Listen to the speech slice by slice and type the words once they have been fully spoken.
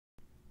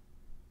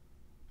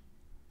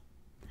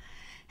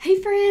Hey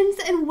friends,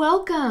 and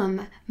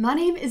welcome! My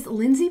name is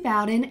Lindsay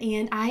Bowden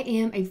and I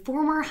am a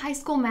former high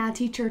school math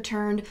teacher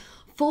turned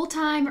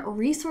full-time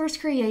resource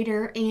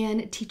creator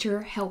and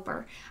teacher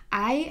helper.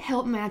 I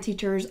help math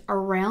teachers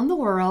around the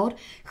world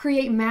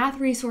create math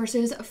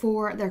resources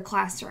for their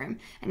classroom.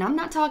 And I'm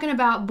not talking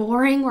about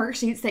boring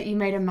worksheets that you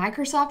made in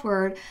Microsoft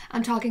Word.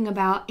 I'm talking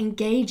about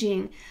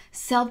engaging,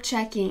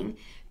 self-checking,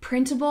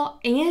 printable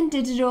and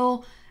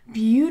digital,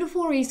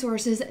 beautiful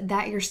resources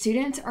that your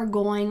students are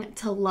going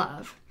to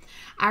love.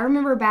 I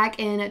remember back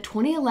in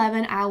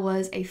 2011, I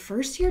was a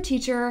first-year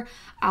teacher.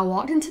 I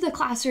walked into the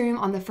classroom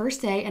on the first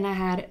day and I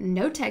had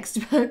no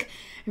textbook,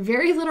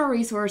 very little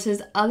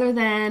resources other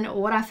than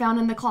what I found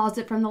in the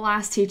closet from the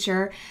last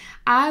teacher.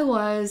 I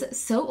was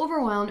so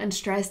overwhelmed and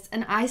stressed,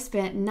 and I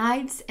spent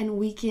nights and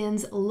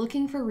weekends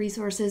looking for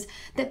resources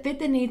that fit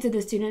the needs of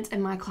the students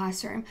in my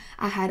classroom.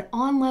 I had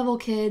on-level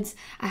kids,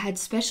 I had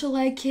special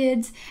ed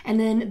kids, and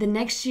then the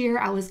next year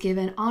I was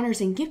given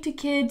honors and gifted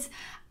kids.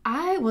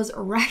 I was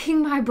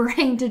racking my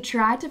brain to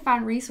try to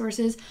find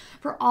resources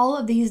for all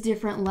of these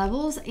different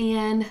levels,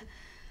 and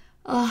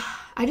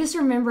I just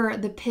remember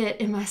the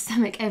pit in my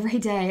stomach every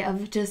day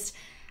of just,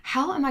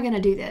 how am I going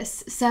to do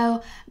this?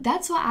 So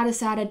that's why I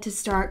decided to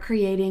start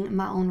creating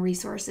my own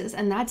resources.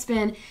 And that's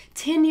been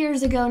 10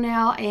 years ago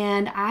now,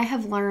 and I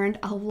have learned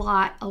a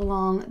lot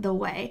along the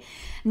way.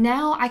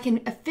 Now I can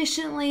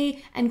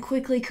efficiently and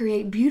quickly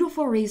create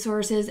beautiful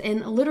resources in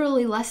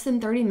literally less than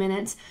 30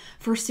 minutes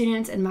for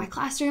students in my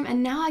classroom.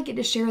 And now I get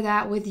to share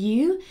that with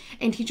you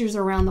and teachers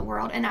around the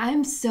world. And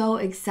I'm so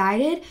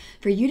excited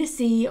for you to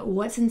see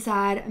what's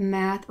inside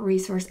Math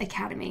Resource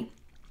Academy.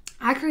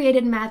 I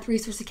created Math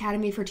Resource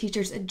Academy for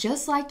teachers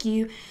just like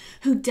you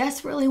who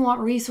desperately want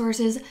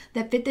resources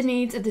that fit the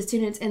needs of the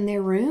students in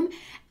their room.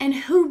 And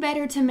who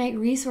better to make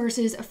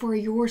resources for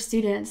your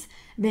students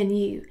than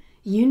you?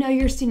 You know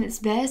your students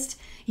best,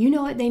 you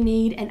know what they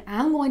need, and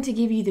I'm going to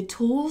give you the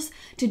tools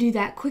to do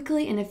that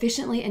quickly and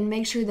efficiently and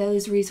make sure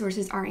those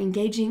resources are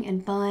engaging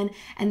and fun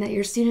and that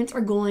your students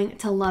are going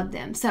to love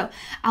them. So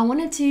I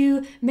wanted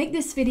to make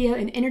this video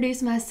and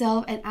introduce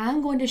myself, and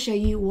I'm going to show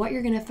you what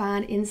you're going to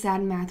find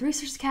inside Math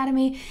Resource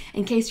Academy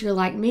in case you're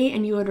like me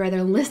and you would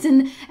rather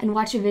listen and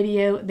watch a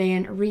video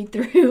than read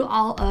through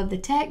all of the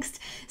text.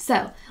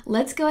 So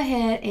let's go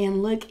ahead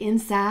and look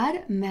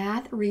inside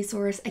Math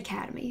Resource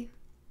Academy.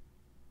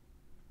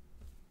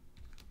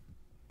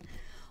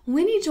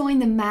 When you join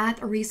the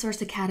Math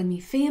Resource Academy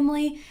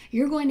family,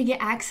 you're going to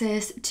get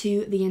access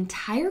to the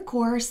entire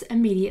course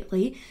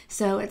immediately.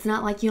 So it's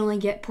not like you only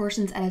get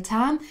portions at a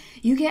time.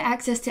 You get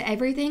access to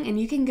everything,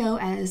 and you can go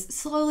as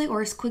slowly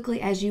or as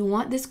quickly as you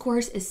want. This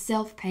course is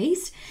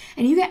self-paced,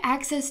 and you get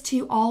access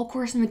to all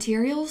course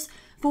materials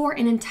for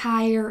an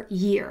entire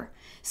year.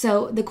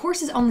 So the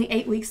course is only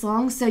 8 weeks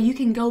long, so you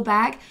can go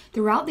back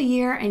throughout the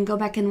year and go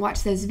back and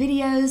watch those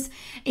videos,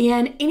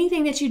 and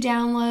anything that you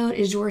download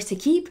is yours to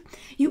keep.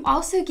 You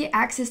also get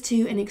access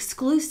to an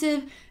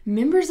exclusive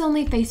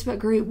members-only Facebook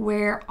group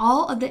where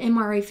all of the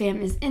MRA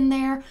fam is in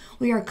there.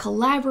 We are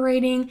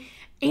collaborating,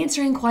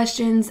 answering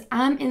questions.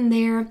 I'm in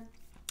there.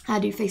 I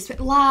do Facebook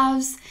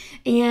Lives,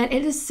 and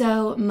it is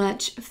so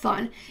much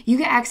fun. You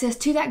get access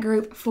to that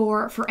group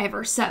for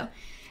forever. So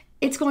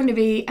it's going to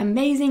be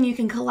amazing. You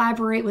can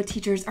collaborate with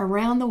teachers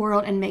around the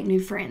world and make new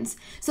friends.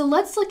 So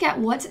let's look at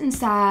what's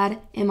inside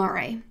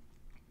MRA.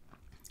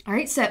 All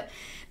right, so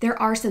there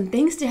are some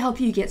things to help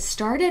you get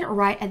started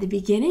right at the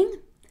beginning.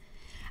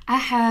 I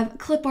have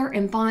clip art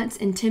and fonts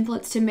and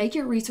templates to make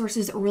your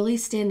resources really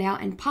stand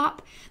out and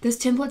pop. Those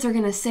templates are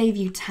going to save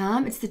you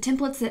time. It's the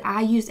templates that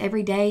I use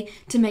every day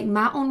to make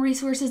my own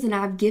resources, and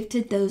I've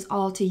gifted those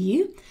all to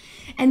you.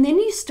 And then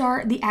you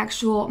start the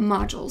actual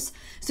modules.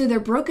 So they're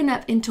broken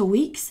up into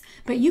weeks,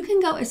 but you can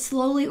go as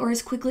slowly or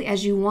as quickly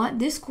as you want.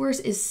 This course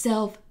is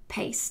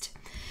self-paced.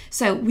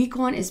 So week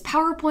 1 is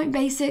PowerPoint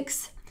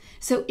basics.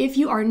 So if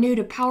you are new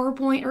to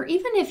PowerPoint, or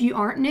even if you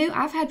aren't new,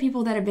 I've had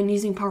people that have been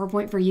using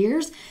PowerPoint for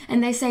years,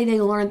 and they say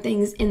they learn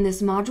things in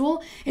this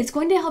module. It's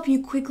going to help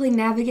you quickly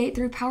navigate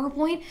through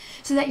PowerPoint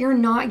so that you're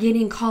not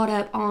getting caught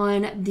up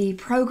on the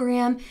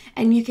program,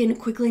 and you can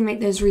quickly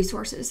make those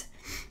resources.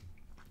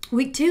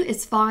 Week 2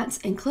 is fonts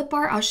and clip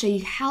art. I'll show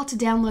you how to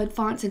download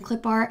fonts and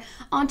clip art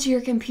onto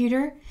your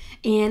computer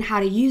and how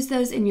to use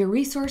those in your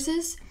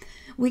resources.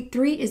 Week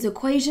 3 is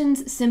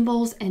equations,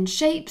 symbols, and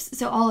shapes.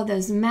 So all of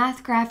those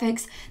math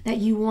graphics that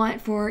you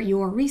want for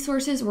your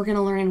resources, we're going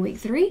to learn in week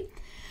 3.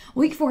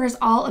 Week 4 is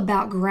all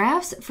about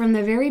graphs, from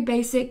the very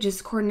basic,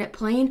 just coordinate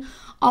plane,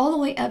 all the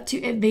way up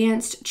to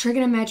advanced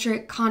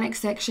trigonometric conic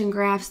section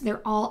graphs.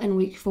 They're all in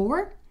week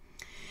 4.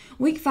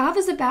 Week 5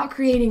 is about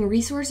creating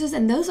resources,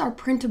 and those are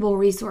printable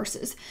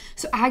resources.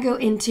 So I go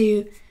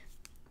into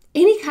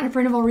any kind of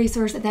printable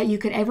resource that you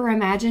could ever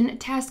imagine: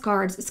 task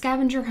cards,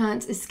 scavenger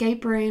hunts,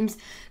 escape rooms,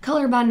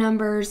 color by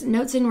numbers,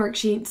 notes and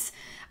worksheets,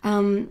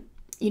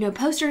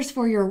 posters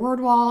for your word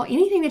wall.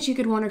 Anything that you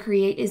could want to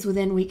create is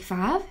within week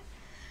 5.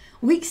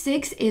 Week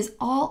 6 is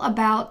all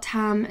about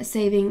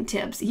time-saving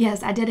tips.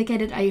 Yes, I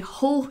dedicated a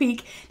whole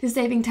week to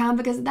saving time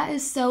because that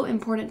is so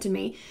important to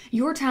me.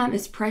 Your time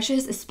is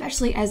precious,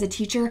 especially as a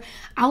teacher.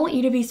 I want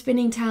you to be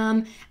spending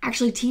time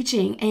actually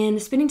teaching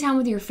and spending time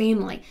with your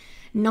family,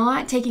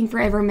 not taking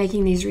forever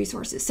making these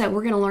resources. So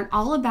we're going to learn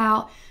all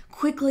about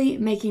quickly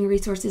making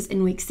resources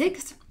in week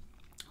 6.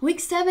 Week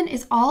 7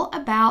 is all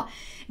about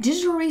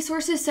digital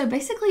resources. So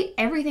basically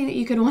everything that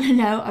you could want to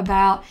know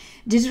about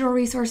digital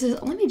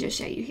resources. Let me just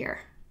show you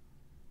here.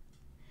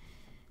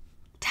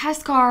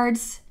 Task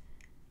cards,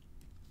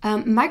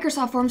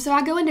 Microsoft Forms. So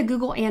I go into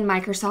Google and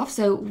Microsoft,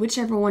 so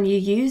whichever one you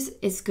use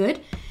is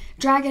good.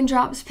 Drag and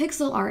drops,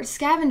 pixel art,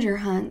 scavenger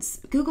hunts,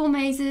 Google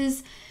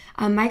mazes,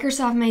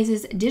 Microsoft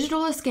mazes,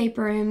 digital escape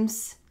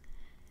rooms,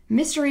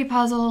 mystery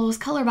puzzles,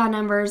 color by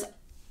numbers,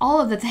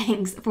 all of the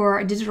things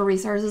for digital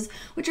resources,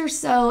 which are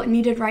so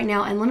needed right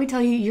now. And let me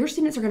tell you, your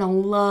students are going to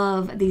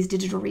love these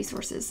digital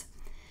resources.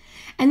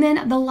 And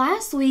then the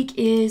last week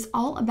is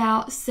all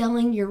about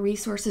selling your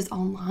resources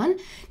online.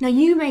 Now,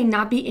 you may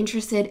not be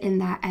interested in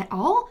that at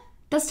all.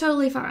 That's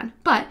totally fine.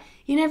 But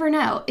you never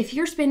know. If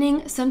you're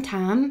spending some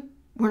time,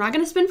 we're not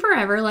going to spend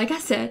forever, like I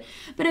said,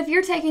 but if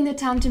you're taking the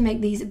time to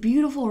make these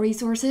beautiful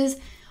resources,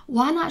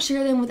 why not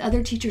share them with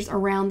other teachers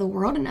around the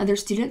world and other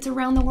students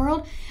around the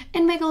world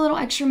and make a little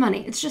extra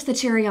money? It's just the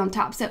cherry on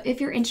top. So if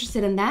you're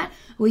interested in that,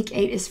 week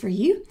 8 is for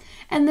you.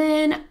 And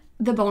then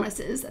the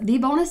bonuses. The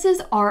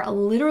bonuses are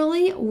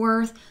literally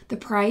worth the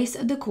price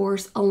of the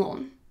course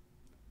alone.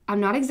 I'm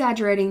not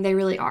exaggerating, they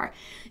really are.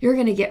 You're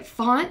going to get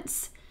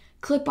fonts,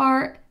 clip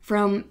art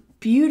from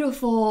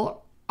beautiful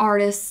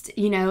artists.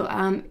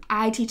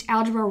 I teach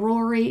algebra.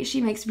 Rory,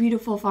 she makes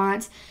beautiful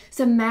fonts.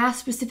 Some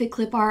math-specific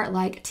clip art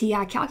like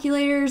TI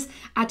calculators.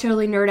 I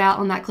totally nerd out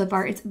on that clip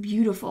art. It's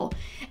beautiful.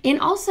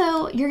 And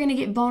also, you're going to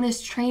get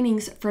bonus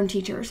trainings from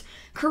teachers.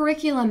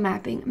 Curriculum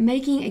mapping,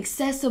 making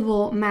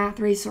accessible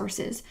math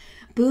resources,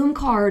 boom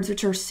cards,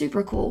 which are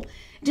super cool,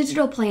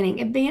 digital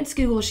planning, advanced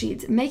Google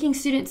Sheets, making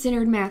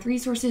student-centered math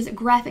resources,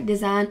 graphic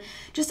design,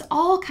 just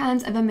all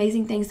kinds of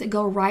amazing things that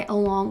go right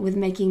along with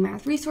making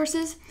math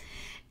resources.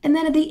 And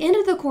then at the end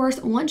of the course,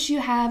 once you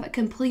have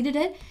completed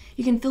it,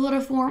 you can fill out a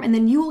form and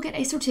then you will get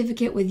a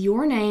certificate with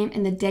your name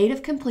and the date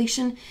of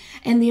completion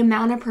and the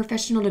amount of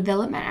professional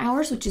development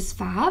hours, which is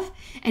 5.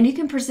 And you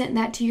can present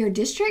that to your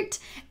district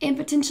and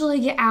potentially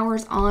get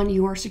hours on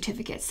your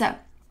certificate. So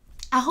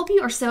I hope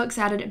you are so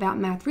excited about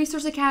Math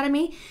Resource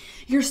Academy.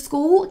 Your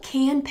school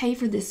can pay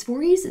for this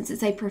for you since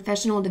it's a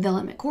professional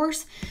development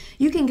course.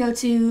 You can go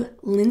to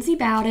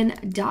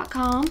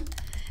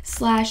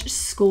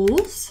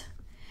lindsaybowden.com/schools.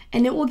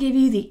 And it will give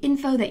you the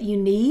info that you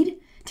need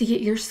to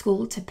get your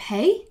school to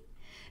pay.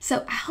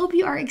 So I hope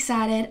you are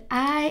excited.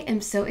 I am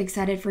so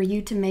excited for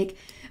you to make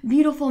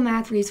beautiful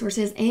math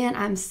resources, and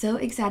I'm so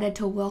excited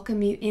to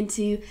welcome you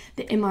into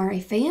the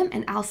MRA fam,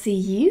 and I'll see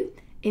you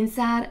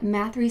inside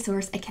Math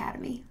Resource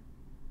Academy.